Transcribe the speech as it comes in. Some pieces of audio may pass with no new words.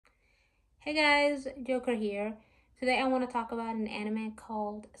Hey guys, Joker here. Today I want to talk about an anime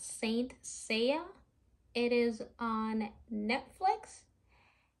called Saint Seiya. It is on Netflix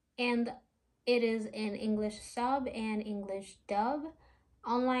and it is in English sub and English dub.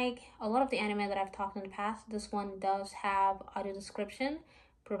 Unlike a lot of the anime that I've talked in the past, this one does have audio description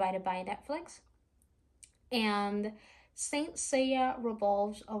provided by Netflix. And Saint Seiya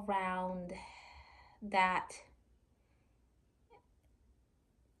revolves around that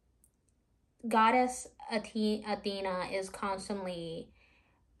goddess Athena is constantly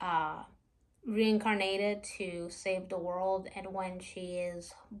reincarnated to save the world, and when she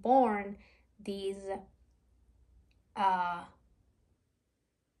is born, these uh,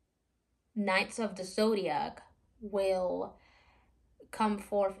 knights of the zodiac will come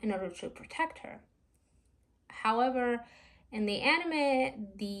forth in order to protect her. However, in the anime,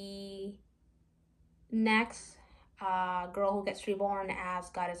 the next girl who gets reborn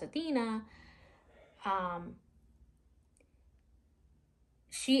as goddess Athena,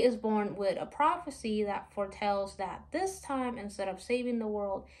 she is born with a prophecy that foretells that this time, instead of saving the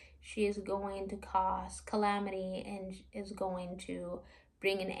world, she is going to cause calamity and is going to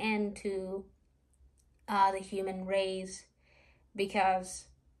bring an end to the human race, because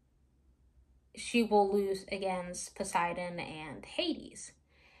she will lose against Poseidon and Hades.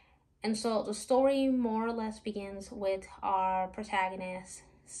 And so the story more or less begins with our protagonist,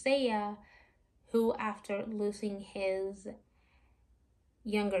 Seiya, who, after losing his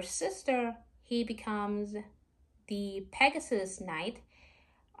younger sister, he becomes the Pegasus Knight,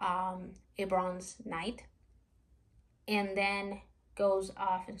 a bronze knight, and then goes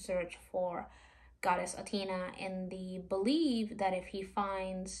off in search for goddess Athena in the belief that if he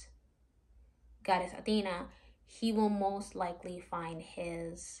finds goddess Athena, he will most likely find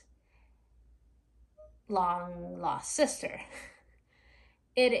his long lost sister.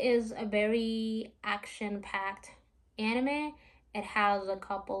 It is a very action-packed anime. It has a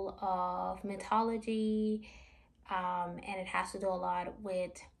couple of mythology, and it has to do a lot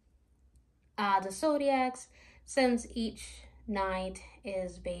with the zodiacs, since each night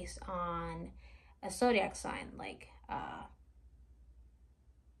is based on a zodiac sign, like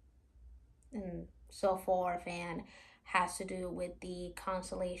and so forth, and has to do with the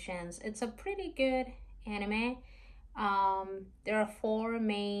constellations. It's a pretty good anime. There are four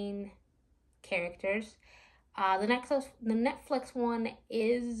main characters. The Netflix one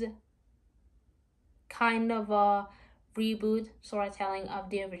is kind of a reboot storytelling of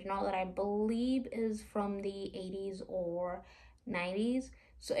the original that I believe is from the 80s or 90s.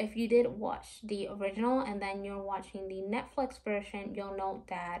 So if you did watch the original and then you're watching the Netflix version, you'll note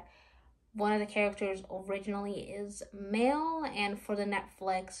that one of the characters originally is male, and for the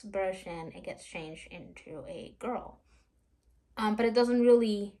Netflix version, it gets changed into a girl. But it doesn't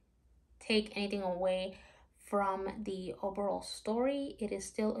really take anything away from the overall story. It is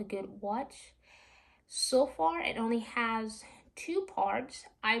still a good watch. So far, it only has 2 parts.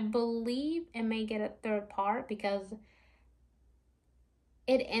 I believe it may get a 3rd part because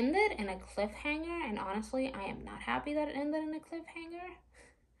it ended in a cliffhanger, and honestly, I am not happy that it ended in a cliffhanger.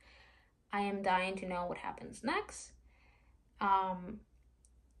 I am dying to know what happens next.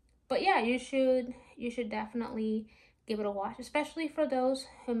 But yeah, you should definitely give it a watch, especially for those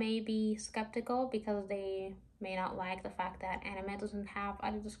who may be skeptical because they may not like the fact that anime doesn't have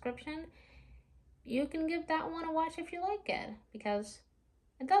a description. You can give that one a watch if you like it, because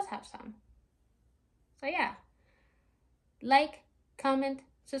it does have some. So yeah, like, comment,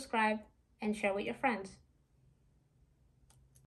 subscribe, and share with your friends.